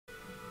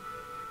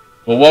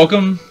Well,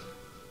 welcome.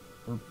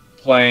 We're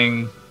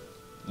playing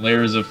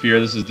Layers of Fear.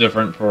 This is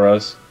different for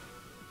us.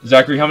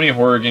 Zachary, how many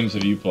horror games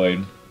have you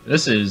played?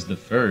 This is the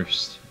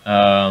first.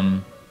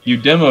 You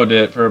demoed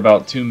it for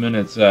about 2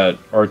 minutes at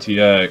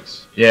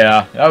RTX.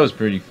 Yeah, that was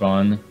pretty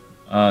fun.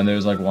 There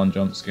was like one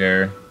jump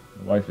scare.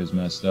 The wife is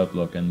messed up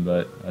looking,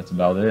 but that's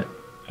about it.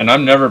 And I've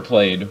never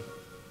played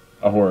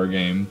a horror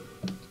game.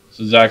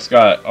 So Zach's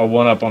got a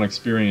one-up on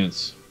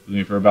experience with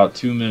me for about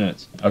 2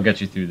 minutes. I'll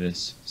get you through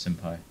this,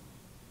 senpai.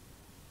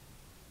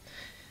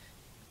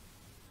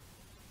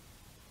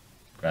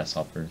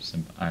 Grasshopper,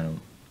 senpai. I don't.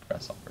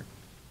 Grasshopper.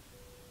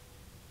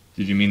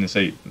 Did you mean to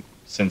say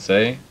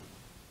sensei?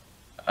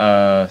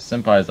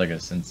 Senpai is like a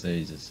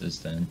sensei's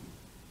assistant.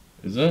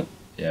 Is it?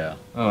 Yeah.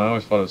 Oh, I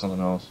always thought it was something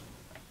else.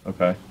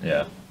 Okay.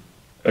 Yeah.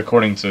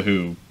 According to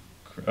who?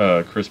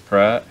 Chris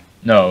Pratt?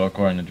 No,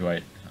 according to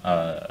Dwight.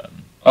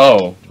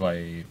 Oh.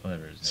 Dwight,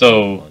 whatever his name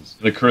So, was.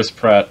 the Chris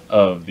Pratt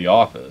of The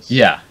Office.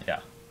 Yeah,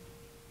 yeah.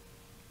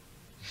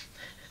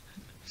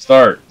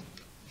 Start.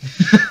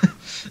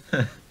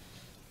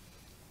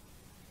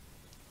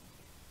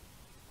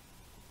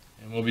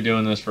 And we'll be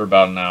doing this for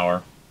about an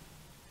hour.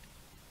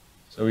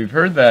 So we've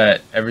heard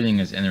that everything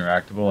is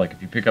interactable. Like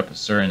if you pick up a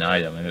certain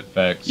item, it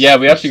affects. Yeah,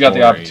 we actually got the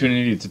story.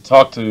 opportunity to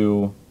talk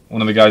to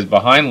one of the guys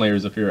behind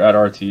Layers of Fear at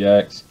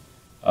RTX.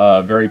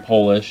 Very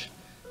Polish.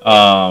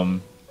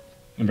 And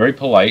very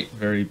polite.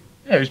 Very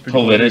Yeah, it was pretty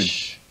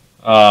politish.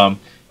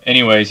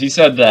 Anyways, he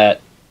said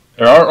that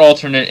there are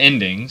alternate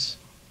endings.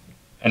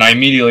 And I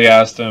immediately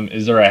asked him,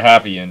 is there a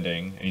happy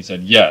ending? And he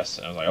said, yes.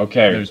 And I was like,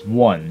 okay. There's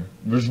one.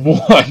 There's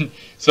one.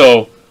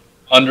 So,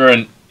 under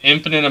an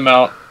infinite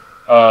amount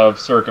of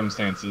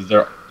circumstances,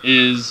 there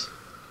is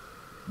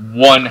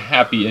one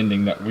happy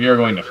ending that we are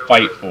going to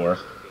fight for.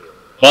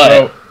 But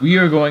So we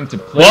are going to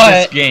play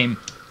this game.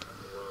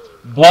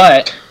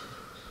 But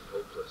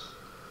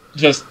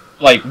just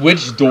like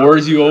which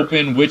doors you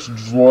open, which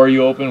drawer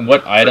you open,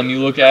 what item you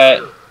look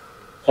at,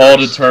 all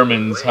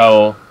determines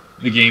how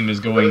the game is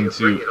going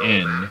to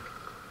end.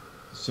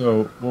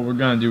 So what we're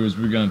gonna do is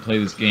we're gonna play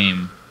this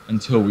game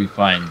until we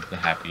find the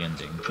happy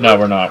ending. No,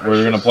 we're not.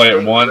 We're going to play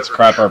it once,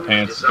 crap our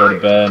pants, go to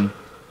bed,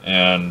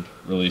 and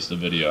release the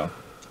video.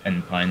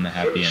 And find the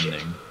happy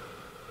ending.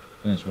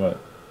 Finish what?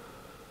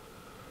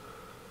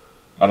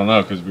 I don't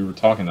know, because we were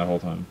talking that whole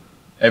time.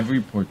 Every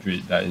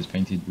portrait that is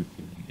painted with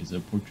feeling is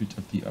a portrait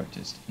of the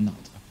artist, not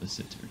of the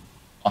sitter.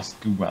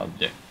 Oscar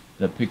Wilde,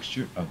 The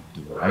Picture of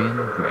Dorian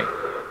Gray.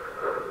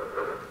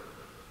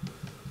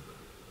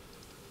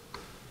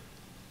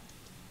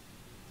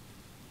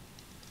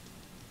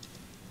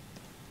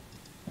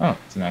 Oh,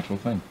 it's an actual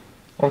thing.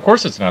 Well, of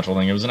course it's a natural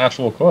thing. It was an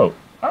actual quote.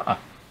 Ah,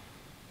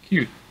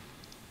 cute.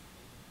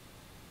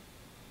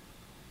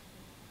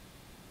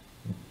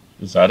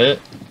 Is that it?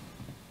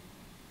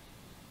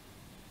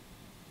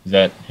 Is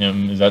that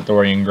him? Is that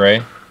Dorian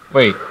Gray?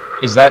 Wait,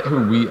 is that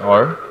who we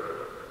are?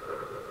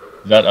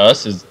 Is that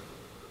us? Is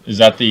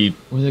that the...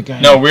 We're the guy.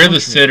 No, we're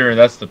the sitter.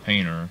 That's the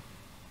painter.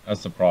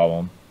 That's the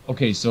problem.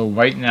 Okay, so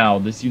right now,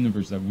 this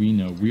universe that we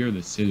know, we are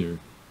the sitter,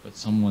 but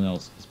someone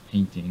else is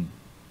painting.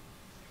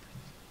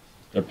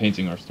 They're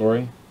painting our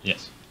story?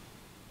 Yes.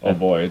 Oh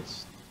boy,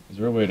 is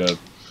there a way to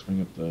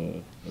bring up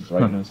the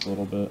brightness a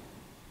little bit?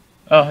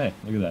 Oh, hey,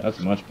 look at that. That's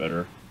much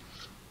better.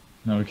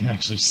 Now we can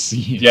actually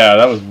see it. Yeah,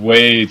 that was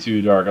way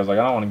too dark. I was like,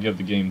 I don't want to give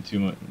the game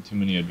too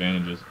many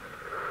advantages.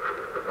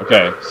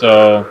 Okay,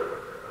 so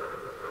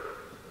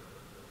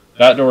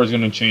that door is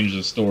going to change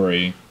the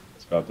story.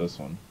 It's about this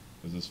one,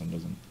 because this one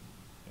doesn't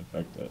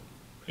affect it.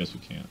 I guess we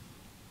can't.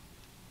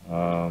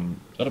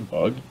 Is that a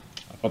bug?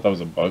 I thought that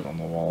was a bug on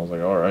the wall. I was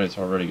like, alright, it's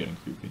already getting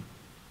creepy.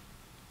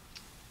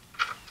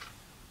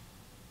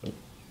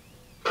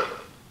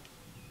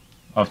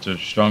 Off to a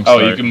strong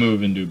start. Oh, you can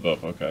move and do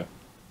both. Okay.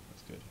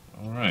 That's good.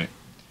 Alright.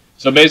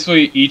 So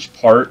basically, each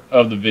part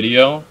of the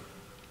video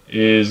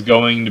is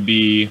going to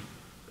be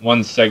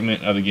one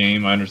segment of the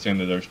game. I understand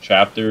that there's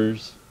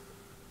chapters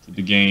to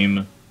the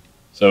game.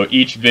 So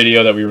each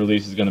video that we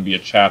release is going to be a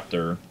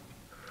chapter.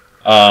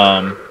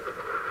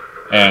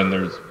 And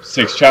there's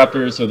 6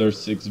 chapters, so there's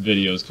 6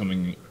 videos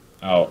coming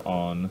out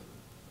on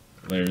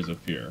Layers of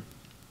Fear.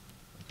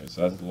 Okay,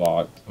 so that's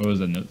locked. What does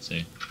the note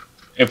say?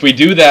 If we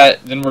do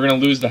that, then we're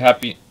gonna lose the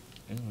happy.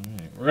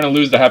 Alright. We're gonna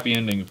lose the happy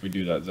ending if we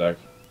do that, Zach.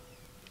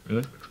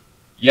 Really?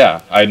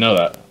 Yeah, I know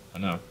that. I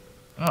know.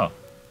 Oh.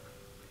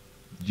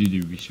 Did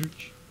you do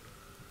research?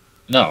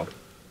 No.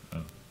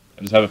 Oh.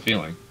 I just have a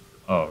feeling.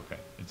 Oh, okay.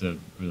 It's a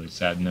really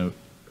sad note.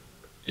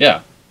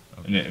 Yeah.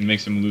 Okay. And it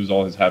makes him lose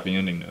all his happy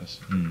endingness.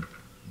 Hmm.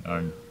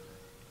 Darn.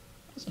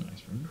 That's a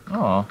nice room.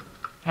 Aw.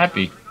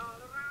 Happy.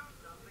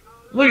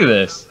 Look at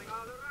this.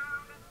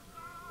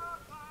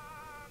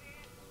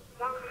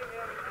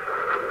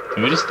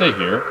 Can we just stay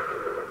here?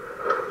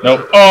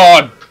 Nope.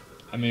 Oh!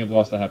 I may have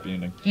lost the happy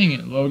ending. Dang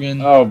it,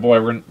 Logan. Oh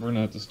boy, we're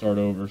gonna have to start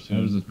over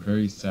That was soon. a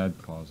very sad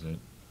closet.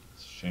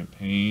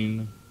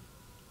 Champagne.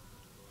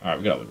 Alright,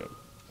 we gotta look up.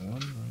 One,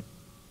 right.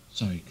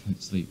 Sorry,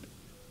 couldn't sleep.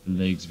 The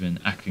leg's been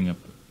acting up.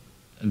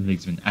 The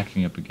leg's been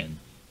acting up again.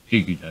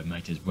 Figured I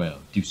might as well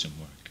do some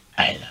work.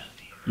 I love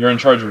you. You're in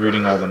charge of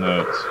reading all the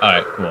notes.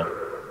 Alright, cool.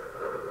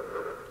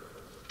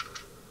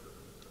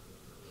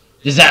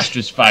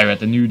 Disastrous fire at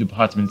the new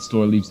department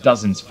store leaves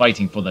dozens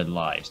fighting for their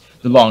lives.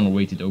 The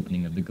long-awaited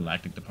opening of the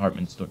Galactic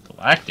department store.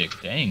 Galactic?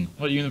 Dang.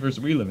 What universe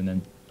are we living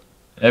in?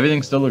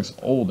 Everything still looks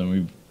old, and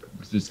we've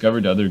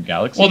discovered other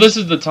galaxies. Well, this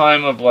is the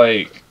time of,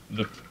 like,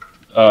 the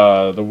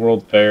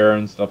World Fair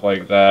and stuff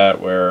like that,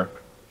 where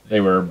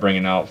they were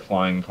bringing out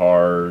flying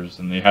cars,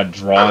 and they had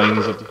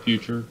drawings of the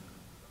future.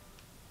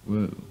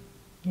 Whoa.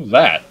 What was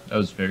that? That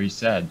was very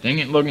sad. Dang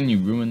it, Logan, you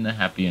ruined the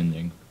happy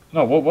ending.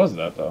 No, what was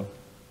that, though?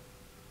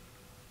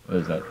 What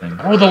is that thing?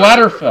 Oh, the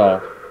ladder fell.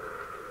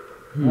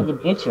 Who? All the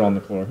books are on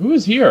the floor. Who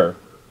is here?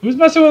 Who's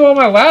messing with all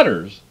my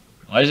ladders?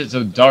 Why is it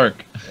so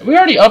dark? We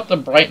already upped the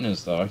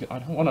brightness, though. I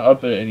don't want to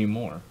up it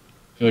anymore.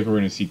 I feel like we're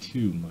going to see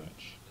too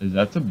much. Is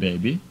that the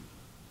baby?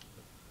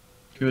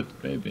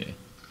 Cute baby.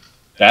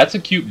 That's a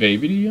cute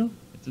baby to you?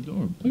 It's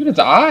adorable. Look at its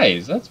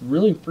eyes. That's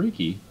really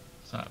freaky.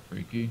 It's not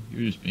freaky.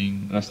 You're just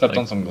being... And I stepped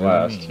on some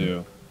glass, mean.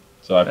 too.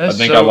 So I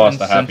think I lost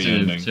the happy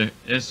ending.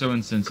 It's so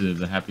insensitive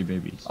to happy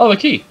babies. Oh, the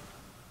key.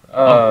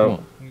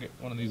 Cool. Let me get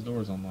one of these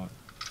doors unlocked.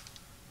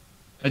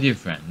 My dear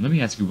friend, let me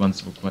ask you one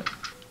simple question.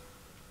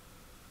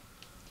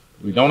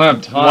 We don't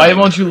have time. Why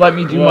won't you let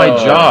me do my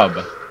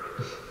job?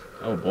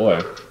 Oh,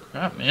 boy.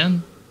 Crap,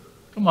 man.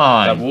 Come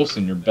on. That wolf's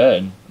in your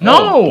bed. No!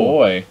 Oh,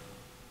 boy.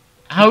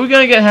 How are we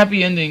gonna get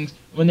happy endings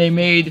when they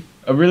made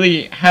a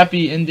really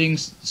happy ending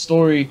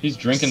story? He's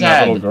drinking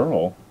sad? that little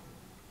girl.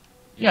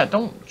 Yeah,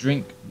 don't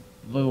drink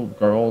little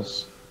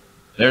girls.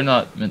 They're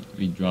not meant to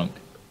be drunk.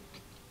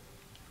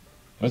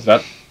 What's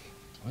that?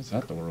 Why is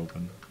that door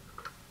open?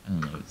 I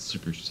don't know, it's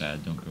super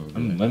sad. Don't go over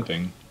I'm there.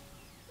 limping.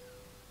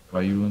 Why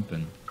are you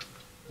limping?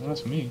 Well,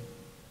 that's me.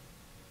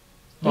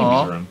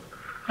 Aw. Baby's room.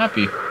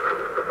 Happy.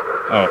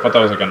 Oh, I thought that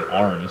was like an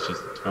arm. It's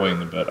just a toy in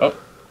the bed. Oh.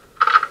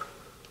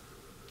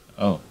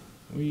 Oh.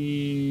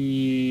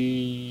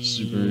 We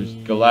Super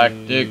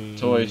galactic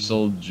toy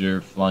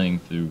soldier flying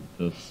through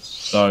the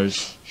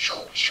stars.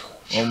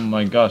 Oh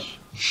my gosh.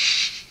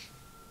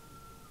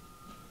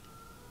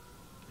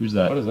 Who's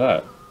that? What is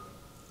that?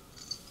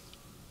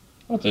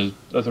 Oh,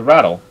 that's a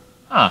rattle.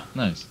 Ah,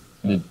 nice.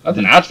 That's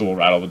an actual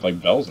rattle with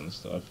like bells and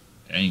stuff.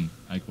 Dang,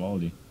 high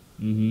quality.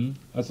 Mm-hmm.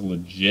 That's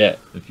legit.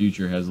 The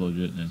future has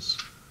legitness.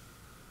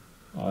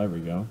 Oh, there we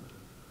go.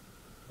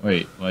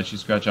 Wait, why'd she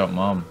scratch out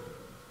mom?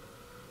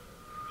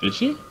 Did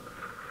she?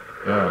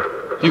 Yeah.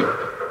 Dude,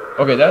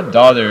 okay, that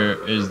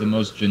daughter is the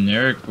most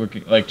generic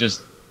looking, like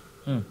just,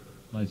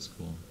 life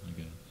school, I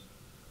guess.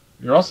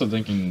 You're also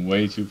thinking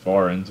way too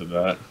far into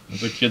that.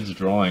 It's a kid's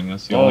drawing.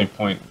 That's the only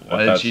point.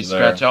 Why did she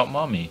scratch out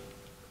mommy?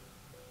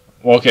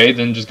 Well, okay,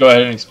 then just go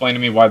ahead and explain to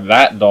me why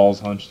that doll's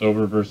hunched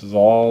over versus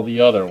all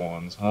the other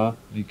ones, huh?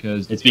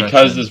 Because it's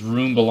because this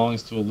room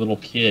belongs to a little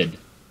kid.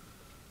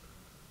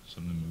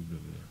 Something moved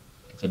over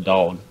there. It's a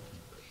dog.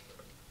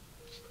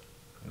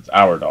 It's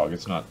our dog.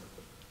 It's not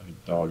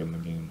a dog in the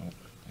game.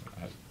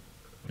 Oh,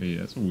 wait,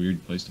 that's a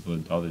weird place to put a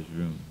daughter's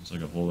room. It's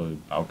like a whole other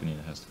balcony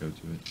that has to go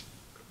to it.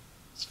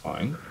 It's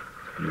fine.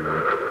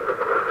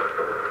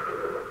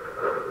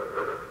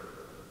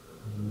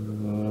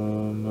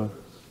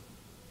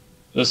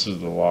 This is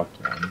the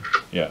locked one.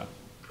 Yeah.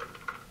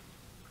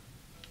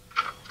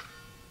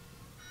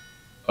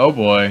 Oh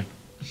boy.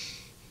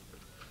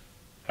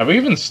 Have we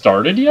even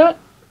started yet?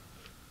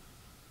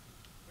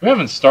 We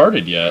haven't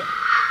started yet.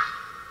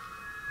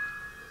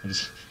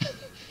 It's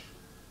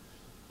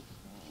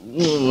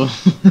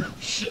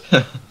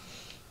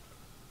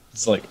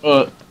like,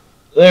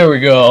 there we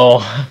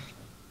go.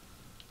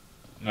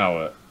 Now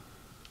what?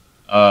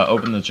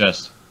 Open the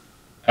chest.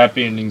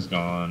 Happy ending's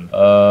gone.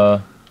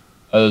 Are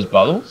those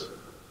bottles?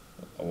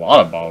 A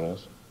lot of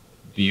bottles.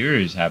 Beer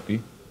is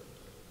happy.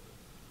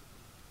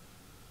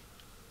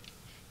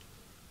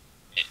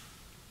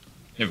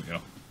 Here we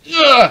go.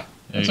 Ugh!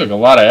 That took a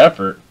lot of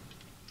effort.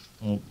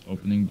 Well,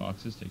 opening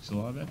boxes takes a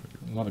lot of effort.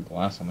 A lot of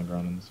glass on the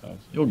ground in this house.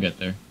 You'll get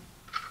there.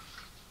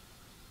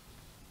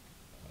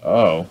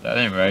 Oh. That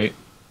ain't right.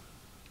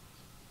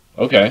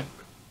 Okay.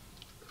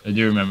 I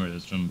do remember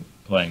this from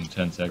playing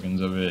 10 seconds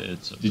of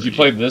it. Did you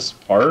play this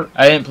part?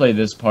 I didn't play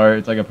this part.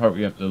 It's like a part where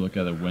you have to look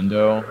at a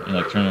window and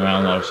like turn around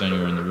and all of a sudden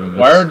you're in the room.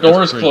 Why are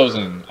doors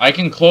closing? I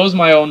can close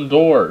my own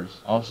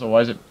doors. Also,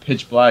 why is it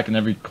pitch black in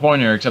every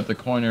corner except the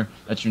corner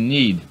that you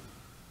need?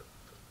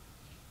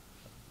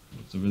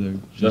 What's over there?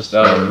 Just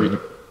out of read.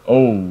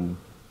 Oh.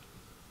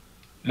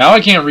 Now I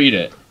can't read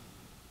it.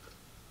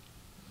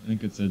 I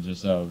think it said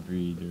just out of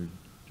read or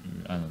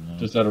I don't know.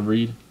 Just out of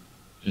read?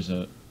 Just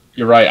out.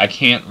 You're right, I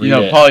can't read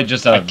it. Probably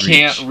just out of reach. I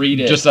can't read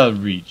it. Just out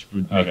of reach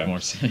would make more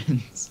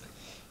sense.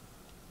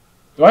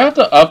 Do I have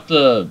to up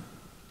the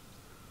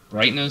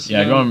brightness?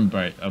 Yeah, go on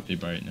up the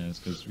brightness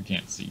because we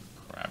can't see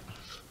crap.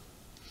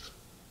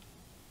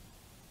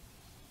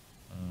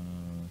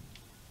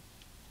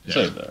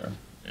 Say there.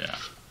 Yeah.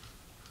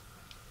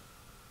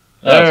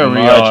 There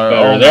we are. Better.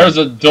 Oh, there's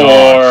a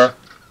door. Gosh.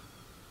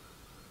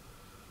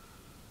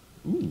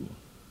 Ooh.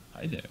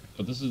 Hi there.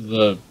 But this is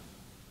the...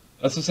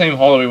 That's the same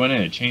hall that we went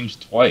in. It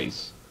changed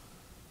twice.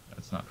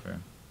 That's not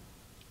fair.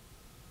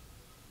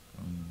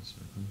 Going in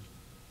circles.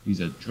 He's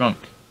a drunk.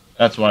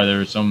 That's why there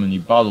are so many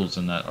bottles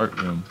in that art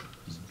room.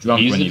 He's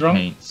drunk when he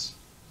paints.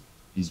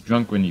 He's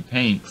drunk when he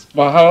paints.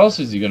 Well, how else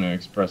is he going to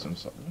express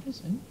himself? What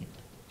is in here?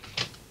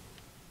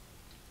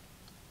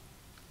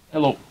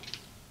 Hello.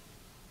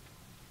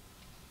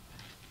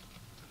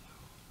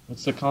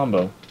 What's the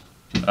combo?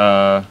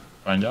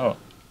 Find out.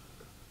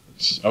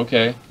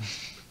 Okay.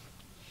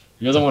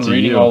 You're the Up one to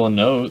reading you. all the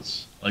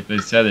notes. Like they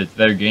said, it's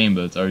their game,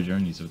 but it's our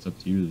journey, so it's up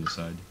to you to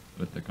decide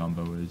what the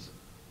combo is.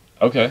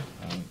 Okay.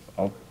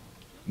 I'll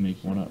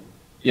make one up.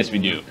 Yes, we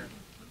do.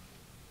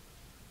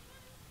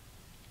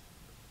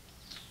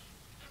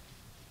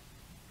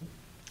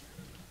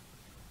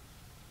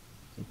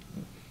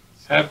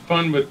 Have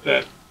fun with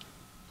that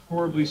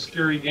horribly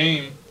scary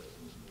game.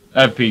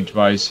 I peed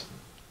twice.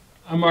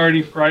 I'm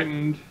already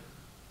frightened.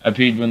 I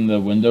peed when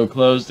the window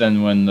closed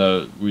and when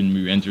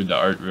we entered the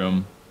art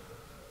room.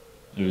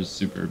 It was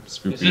super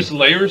spooky. Is this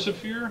layers of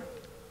fear?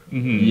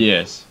 Mm-hmm.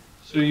 Yes.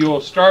 So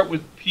you'll start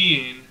with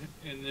peeing,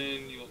 and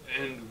then you'll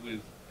end with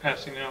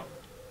passing out.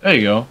 There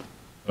you go.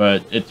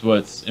 But it's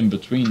what's in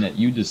between that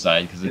you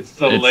decide, because It's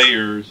the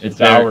layers. It's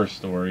our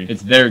story.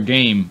 It's their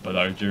game, but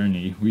our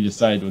journey. We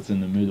decide what's in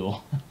the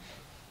middle.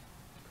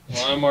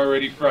 Well, I'm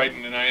already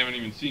frightened, and I haven't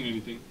even seen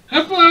anything.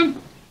 Have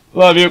fun!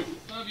 Love you.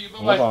 Love you,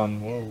 Hold bye-bye.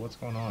 on. Whoa, what's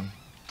going on?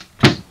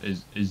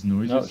 Is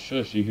noises? No,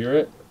 shush. You hear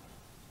it?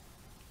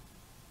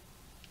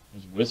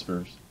 There's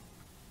whispers.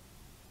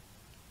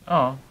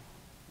 Oh.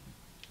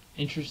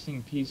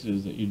 Interesting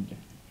pieces that you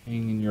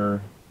hang in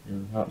your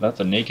house. That's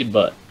a naked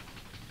butt.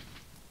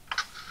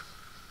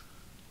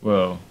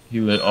 Whoa. He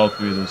lit all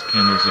three of those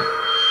candles.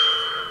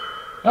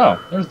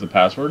 Oh, there's the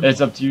password. It's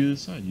up to you to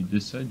decide. You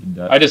decided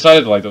that. I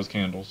decided to light those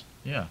candles.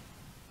 Yeah.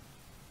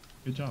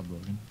 Good job,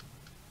 Logan.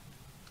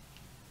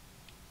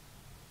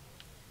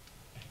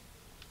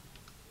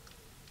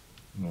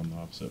 I'm going the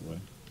opposite way.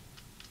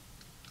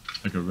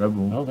 Like a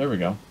rebel. Oh, there we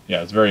go.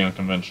 Yeah, it's very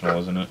unconventional,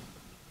 isn't it?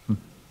 The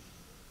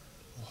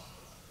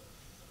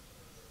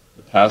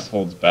past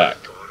holds back.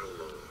 God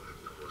alone,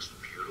 the most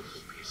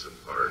beautiful piece of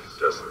art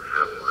doesn't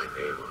have my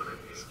name on it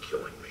is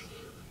killing me.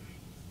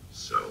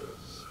 So,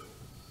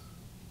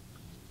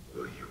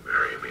 will you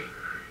marry me?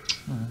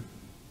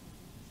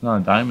 It's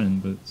not a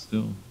diamond, but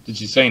still. Did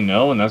she say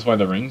no, and that's why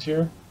the ring's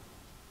here?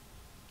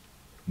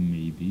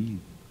 Maybe.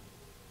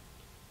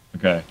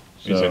 Okay.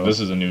 She said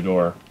this is a new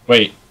door.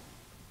 Wait.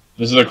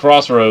 This is a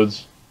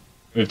crossroads.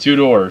 We have 2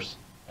 doors.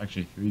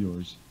 Actually, 3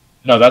 doors.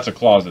 No, that's a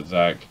closet,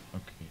 Zach.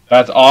 Okay.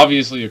 That's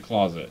obviously a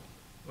closet.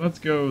 Let's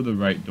go the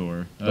right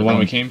door. The one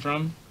we came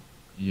from?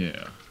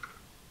 Yeah.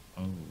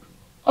 Oh.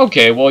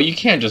 Okay, well, you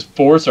can't just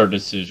force our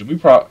decision.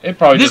 It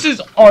probably This just,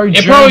 is our journey.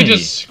 It probably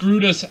just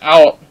screwed us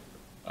out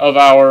of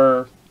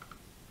our...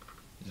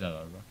 Is that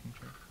our rocking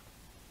chair?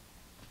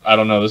 I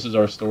don't know. This is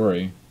our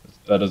story.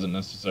 That doesn't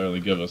necessarily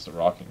give us the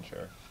rocking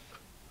chair.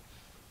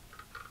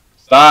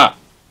 Stop!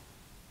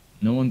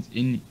 No one's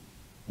in...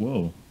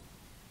 Whoa.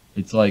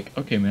 It's like,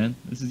 okay, man,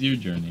 this is your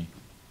journey.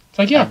 It's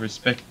like, I yeah.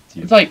 respect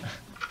you. It's like,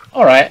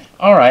 alright.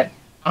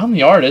 I'm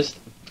the artist,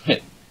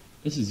 but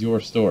this is your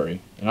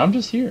story. And I'm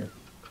just here.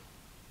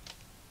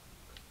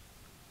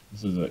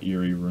 This is an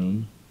eerie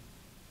room.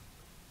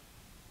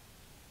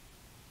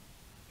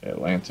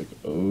 Atlantic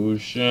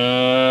Ocean.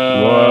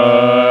 Whoa.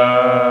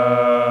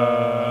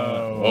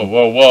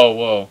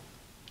 Whoa.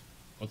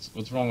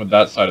 What's wrong with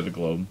that side of the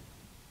globe?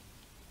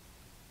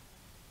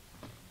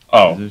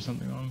 Oh, Is there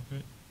something wrong with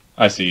it?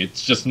 I see.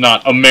 It's just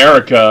not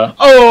America.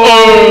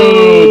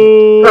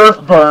 Oh!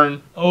 Earth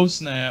burn. Oh,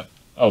 snap.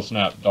 Oh,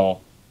 snap,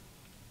 doll.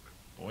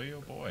 Boy,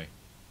 oh boy.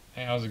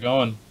 Hey, how's it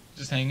going?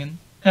 Just hanging.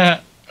 Uh,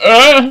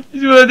 You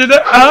see what I did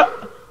there?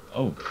 Oh.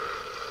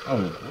 Oh,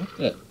 what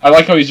the? I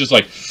like how he's just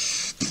like,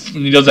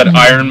 and he does that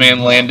Iron Man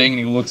landing and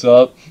he looks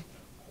up.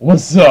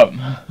 What's up?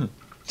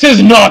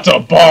 'Tis not a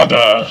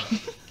bother!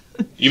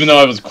 Even though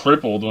I was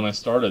crippled when I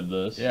started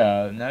this.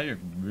 Yeah, now you're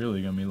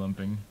really gonna be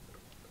limping.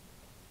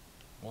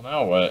 Well,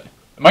 now what?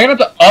 Am I gonna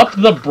have to up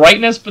the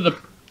brightness for the...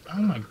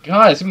 Oh my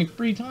god, it's gonna be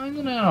 3 times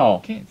now.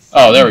 Can't see.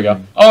 Oh, there we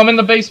go. Oh, I'm in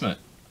the basement.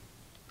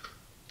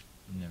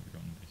 I'm never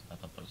going to basement. I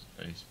thought that was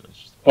the face, but it's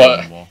just a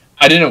But wall.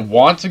 I didn't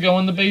want to go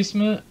in the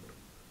basement,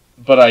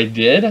 but I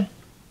did.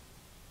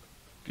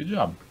 Good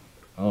job.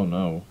 Oh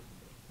no.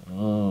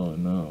 Oh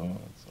no,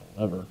 it's a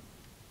lever.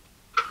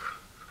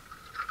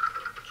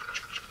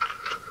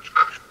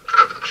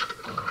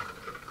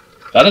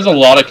 That is a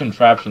lot of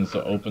contraptions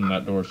to open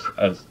that door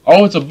as...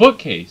 Oh, it's a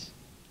bookcase.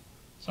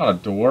 It's not a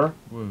door.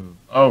 Whoa.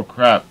 Oh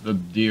crap, the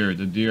deer.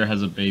 The deer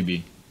has a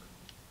baby.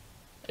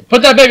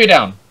 Put that baby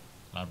down.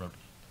 My baby.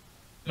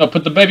 No,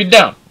 put the baby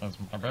down. That's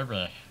my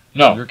baby.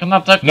 No. You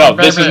cannot take No,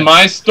 my this is baby.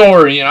 my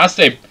story, and I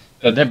say...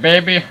 that. The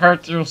baby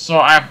hurt you, so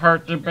I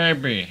hurt the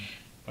baby.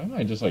 Why am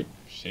I just, like,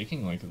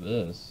 shaking like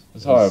this?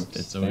 That's how I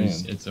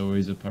stand. It's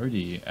always a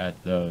party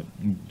at the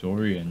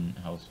Dorian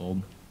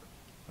household.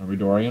 Are we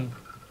Dorian?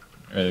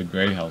 Or the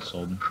Gray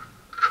household.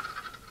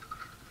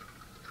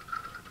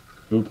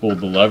 Who pulled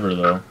the lever,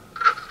 though?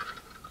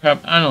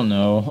 Crap, I don't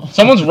know.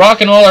 Someone's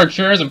rocking all our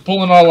chairs and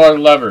pulling all our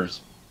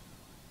levers.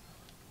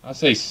 I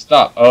say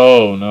stop.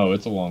 Oh no,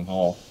 it's a long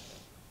haul.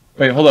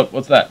 Wait, hold up.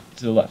 What's that?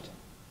 To the left.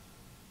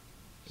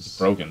 It's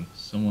broken.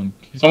 Someone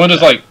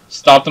Just like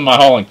stopped in my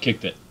hall and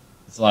kicked it.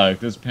 It's like,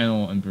 this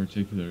panel in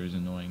particular is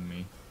annoying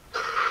me.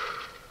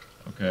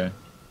 Okay.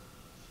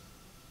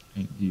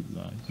 Paint deep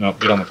lines.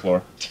 Nope, get on the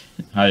floor.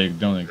 I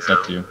don't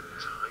accept you.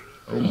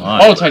 Oh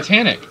my. Oh,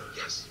 Titanic.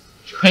 Yes.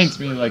 Paints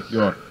me like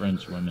you're a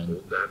French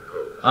woman.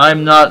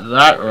 I'm not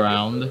that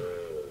round.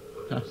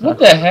 What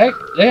the heck?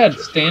 They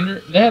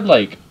had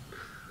like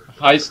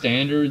high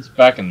standards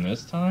back in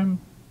this time?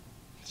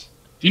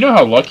 Do you know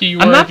how lucky you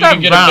I'm were not if you could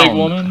that get a big round.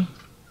 woman?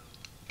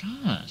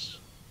 Gosh.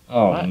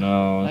 Oh Why-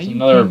 no, why it's you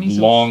another paint me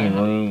so long fat?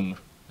 room.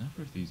 Enough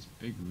with these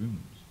big rooms.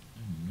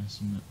 They're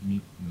messing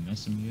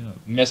me up.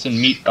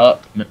 Messing meat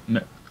up.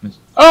 Mess-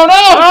 Oh no!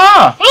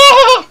 Ah!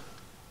 Ah!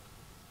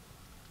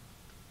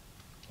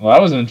 Well,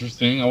 that was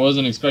interesting. I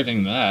wasn't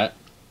expecting that.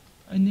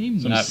 I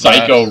named Some that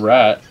psycho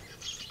rat. rat.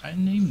 I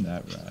named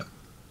that rat.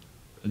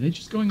 Are they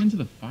just going into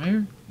the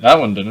fire? That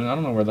one didn't. I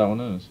don't know where that one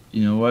is.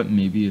 You know what?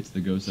 Maybe it's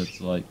the ghost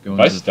that's like going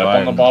If I to the step fire.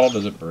 on the bottle,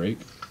 does it break?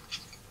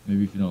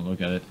 Maybe if you don't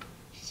look at it,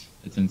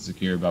 it's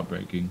insecure about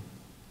breaking.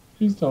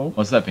 Please don't.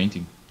 What's that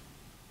painting?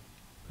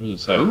 What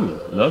does it say? Ooh,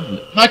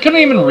 lovely. I couldn't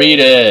even read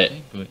it.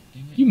 Dang it.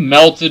 You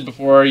melted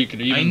before you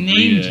could even I read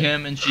named it.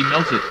 him and she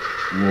melted.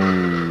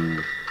 Whoa.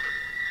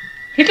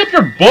 Pick up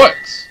your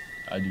books.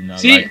 I do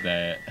not See? like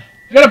that.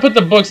 You gotta put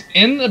the books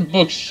in the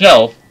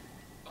bookshelf.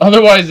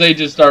 Otherwise, they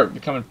just start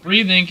becoming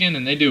free thinking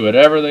and they do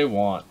whatever they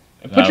want.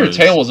 And put That your was-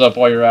 tails up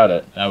while you're at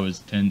it. That was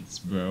tense,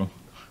 bro.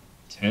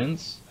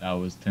 Tense? That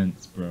was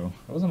tense, bro.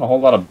 There wasn't a whole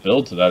lot of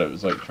build to that. It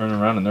was like turning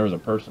around and there was a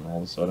person all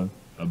of a sudden.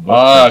 A book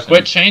person.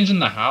 Quit changing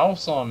the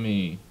house on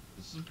me.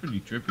 This is pretty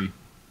trippy.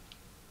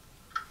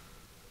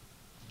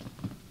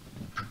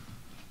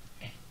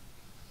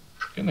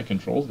 Getting the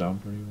controls down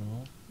pretty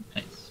well.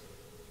 Nice.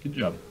 Good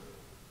job.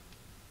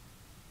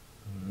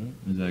 Alright.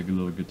 Is that a good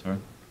little guitar?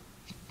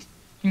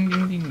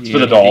 It's for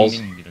the dolls.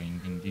 I'm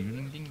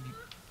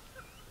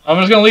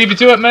just gonna leave you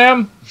to it,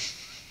 ma'am.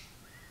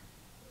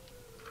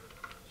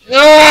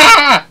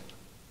 Ah!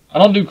 I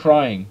don't do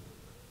crying.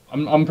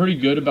 I'm pretty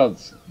good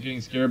about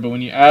getting scared, but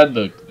when you add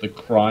the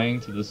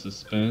crying to the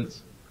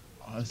suspense,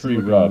 Oh, that's pretty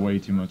looking rough. way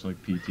too much like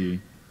PT.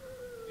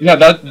 yeah,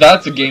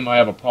 that's a game I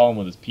have a problem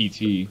with is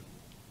PT.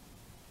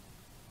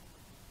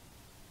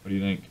 What do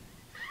you think?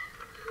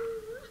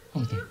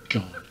 Oh thank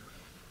God.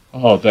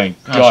 Oh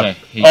thank Gosh, God. I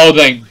hate- Oh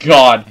thank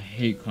God. I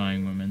hate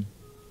crying women.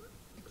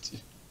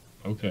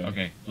 Okay.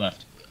 Okay,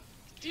 left.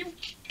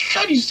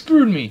 God, you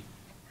screwed me.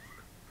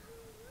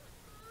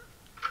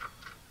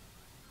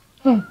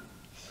 Huh.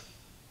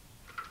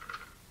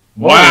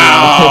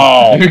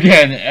 Wow. You're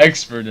getting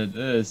expert at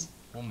this.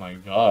 Oh my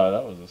God,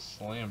 that was a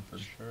slam for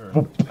sure.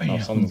 Oh, Oh,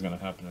 bam. something's gonna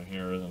happen in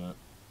here, isn't it?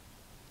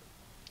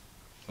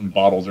 Some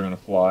bottles are gonna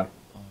fly.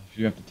 Oh, if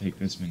you have to take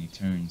this many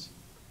turns.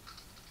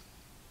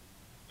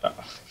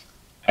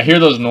 I hear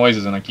those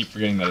noises and I keep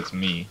forgetting that it's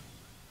me.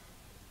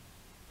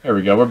 There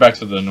we go. We're back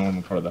to the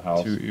normal part of the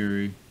house. Too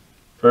eerie.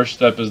 First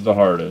step is the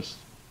hardest.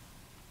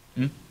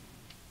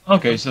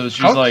 Okay, so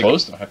she's How like...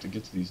 close do I have to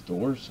get to these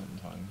doors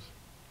sometimes?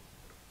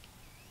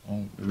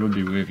 Oh, it would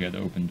be weird if you had to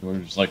open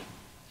doors. Just like...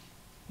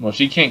 Well,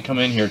 she can't come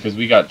in here because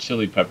we got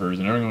chili peppers,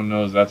 and everyone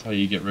knows that's how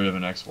you get rid of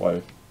an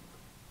ex-wife.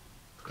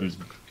 There's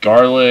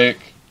garlic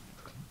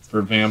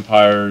for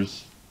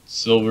vampires,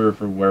 silver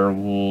for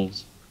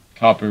werewolves.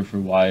 Copper for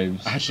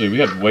wives. Actually, we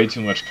have way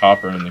too much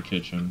copper in the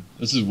kitchen.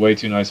 This is way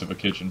too nice of a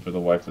kitchen for the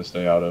wife to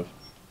stay out of.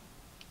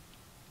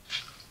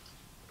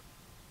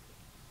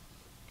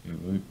 Okay,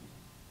 wait.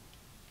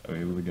 Are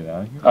we able to get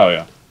out of here? Oh,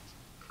 yeah.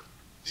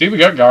 See, we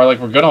got garlic.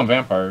 We're good on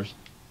vampires.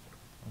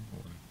 Oh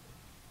boy.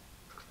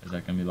 Is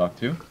that gonna be locked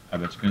too? I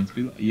bet you can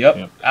be locked. Yep.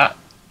 Yep. Ah.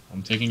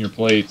 I'm taking your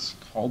plates.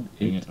 Called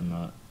Dang it. it, I'm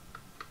not.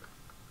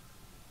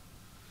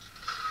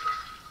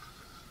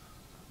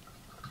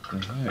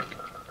 What the heck?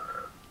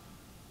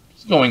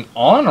 What's going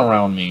on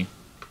around me?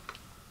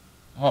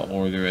 What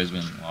order has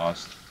been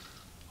lost?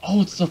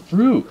 Oh, it's the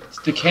fruit.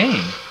 It's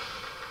decaying.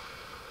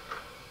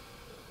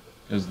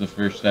 Because the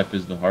first step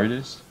is the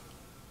hardest.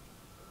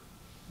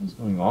 What's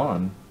going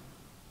on?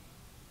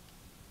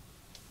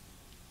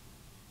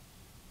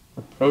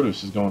 Our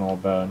produce is going all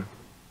bad.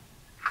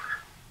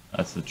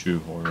 That's the true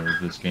horror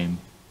of this game.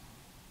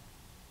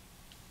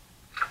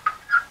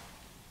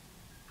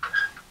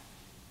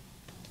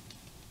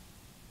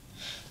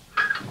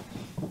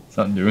 It's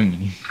not doing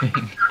anything.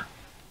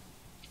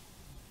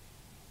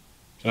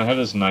 Can I have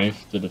this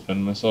knife to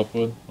defend myself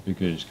with? We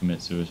could just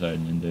commit suicide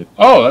and end it.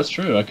 Oh, that's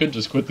true. I could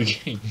just quit the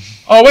game.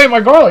 Oh, wait,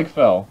 my garlic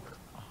fell.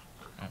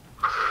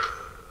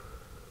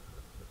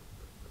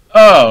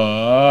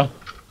 Oh!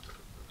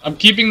 I'm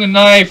keeping the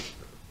knife.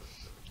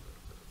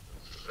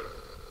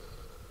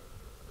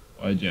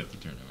 Why'd you have to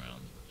turn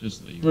around?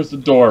 Just leave. Where's the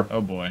door?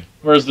 Oh boy.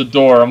 Where's the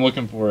door? I'm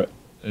looking for it.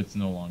 It's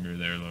no longer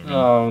there, Logan.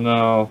 Oh,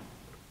 no.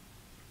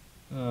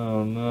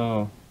 Oh,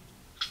 no.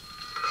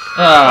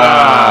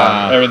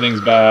 Ah,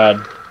 everything's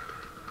bad.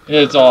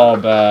 It's all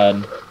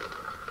bad.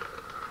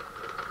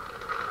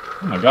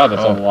 Oh my God,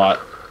 that's a Oh. lot.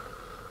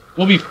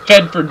 We'll be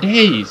fed for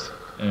days.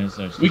 And it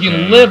starts We can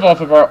decaying. live off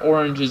of our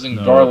oranges and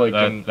No, garlic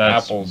that- and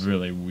that's apples.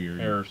 really weird,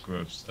 pears.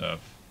 gross stuff.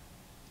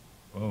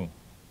 Whoa.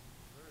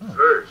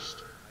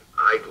 First,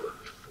 I'd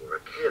looked for a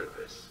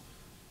canvas.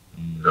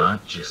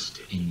 Not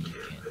just any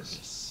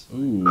canvas.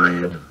 Ooh. I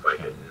had to find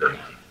a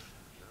knife.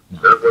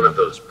 Not one of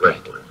those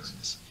bright black ones.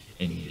 ones.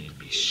 It needed to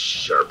be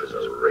Sharp as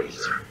a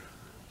razor.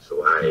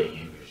 So I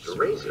used a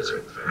razor,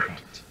 in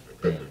fact,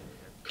 and then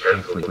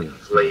carefully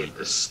flayed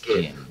the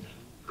skin.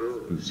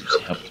 Booze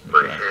helped keep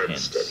my hand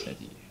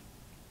steady.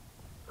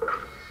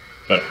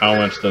 But how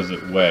much does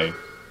it weigh?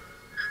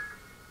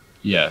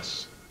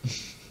 Yes.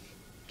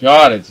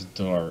 God, it's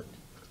dark.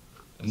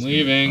 I'm That's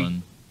leaving.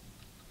 fun.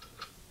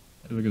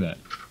 Hey, look at that.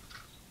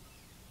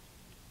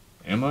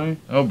 Am I?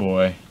 Oh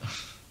boy.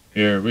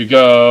 Here we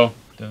go.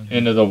 Dun-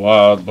 Into the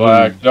wild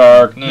black Ooh.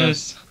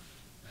 darkness.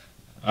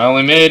 I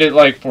only made it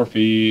like 4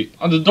 feet.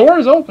 Oh, the door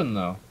is open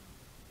though.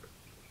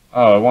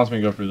 Oh, it wants me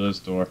to go through this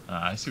door.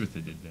 Ah, I see what they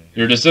did there.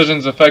 Your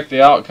decisions affect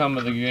the outcome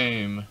of the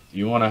game. Do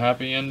you want a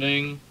happy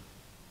ending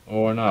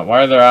or not?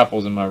 Why are there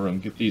apples in my room?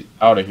 Get these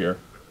out of here.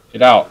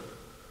 Get out.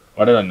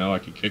 Why did I know I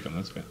could kick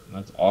them?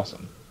 That's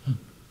awesome.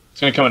 It's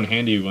gonna come in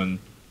handy when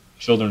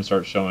children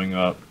start showing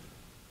up.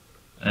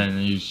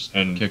 And you just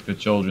And- kick the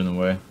children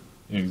away.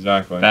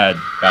 Exactly. Bad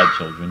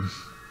children.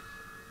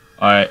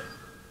 Alright.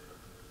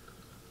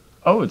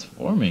 Oh, it's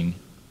forming.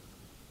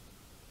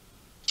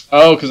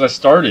 Oh, because I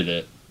started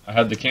it. I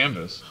had the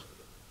canvas.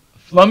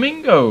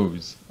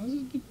 Flamingos! Was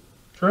it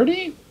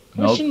pretty?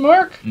 Melt- Question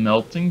mark?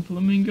 Melting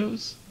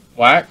flamingos?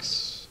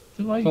 Wax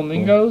Delightful.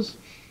 flamingos?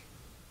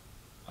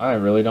 I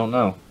really don't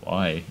know.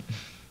 Why?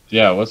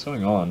 Yeah, what's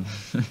going on?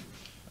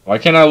 Why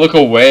can't I look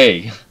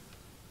away?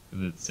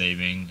 Because it's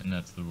saving, and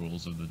that's the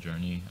rules of the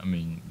journey. I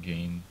mean,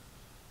 game.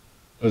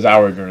 It was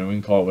our journey. We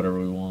can call it whatever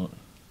we want.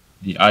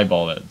 The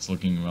eyeball that's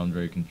looking around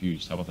very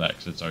confused. How about that?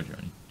 Because it's our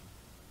journey.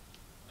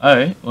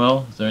 Alright,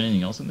 well, is there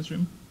anything else in this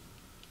room?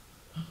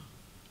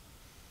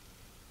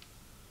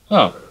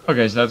 Oh.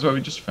 Okay, so that's what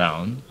we just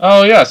found.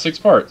 Oh, yeah, 6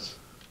 parts.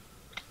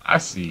 I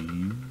see.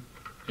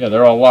 Yeah,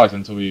 they're all locked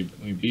until we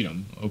beat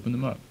them. Open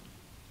them up.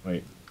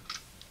 Wait.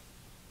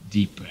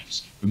 Deep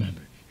breaths.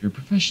 Remember, you're a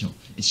professional.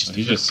 It's just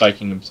He's just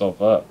psyching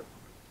himself up.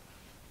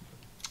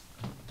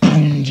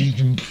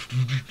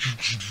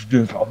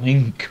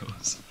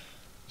 Flamingos.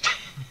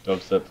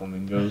 Dubstep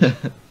flamingos.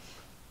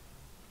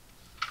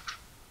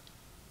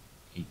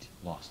 8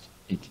 lost.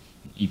 8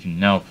 even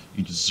now.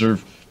 You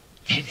deserve.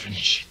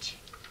 Finish it.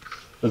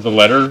 Does the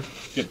letter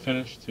get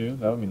finished too?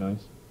 That would be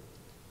nice.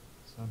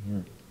 It's not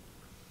here.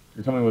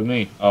 You're coming with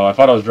me. Oh, I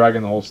thought I was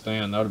dragging the whole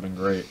stand. That would have been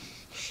great.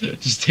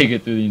 Just take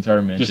it through the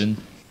entire mansion.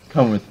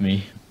 Come with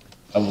me.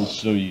 I will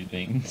show you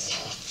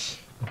things.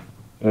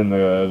 And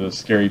the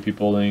scary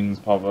people things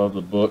pop up,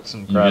 the books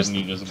and You crap, just and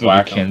you just throw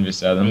whack the them,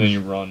 canvas at them. and then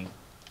you run.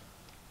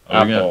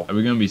 Are we Apple.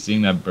 gonna be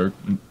seeing that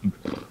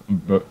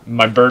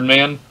My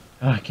Birdman?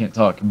 I can't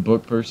talk.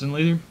 Book person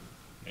later?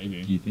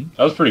 Maybe. Do you think?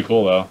 That was pretty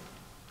cool, though.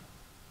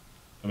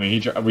 I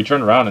mean, we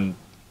turned around and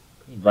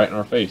right in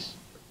our face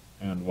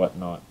and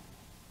whatnot.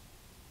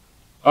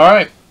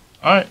 All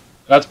right.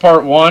 That's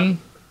part 1.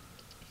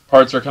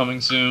 Parts are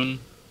coming soon.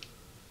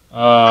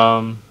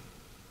 But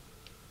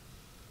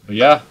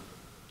yeah,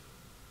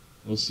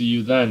 we'll see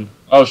you then.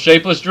 Oh,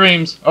 shapeless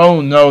dreams. Oh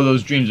no,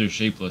 those dreams are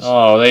shapeless.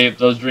 Oh,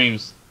 those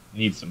dreams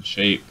need some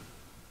shape.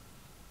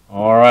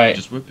 All right.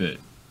 Just whip it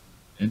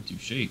into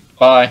shape.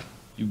 Bye.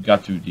 You've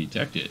got to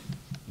detect it.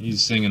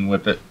 He's singing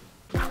 "Whip It."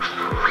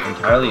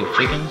 Entirely of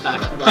chickens?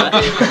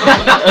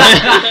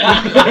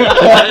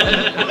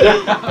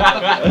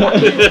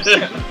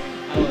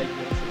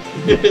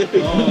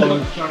 Oh,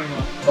 it's shutting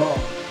off.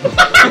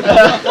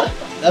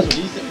 That's what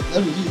he said.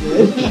 That's what he said.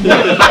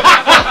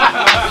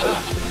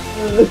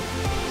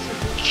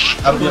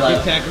 I'll be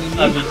like, tackling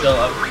I'll be so,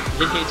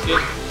 Vincate's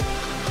good.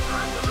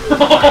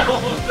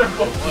 Oh, they're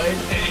both white.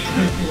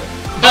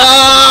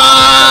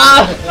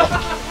 Ah!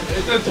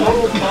 It's a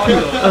total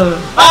toss-up.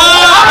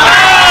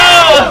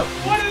 Ah!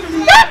 What is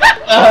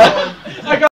that?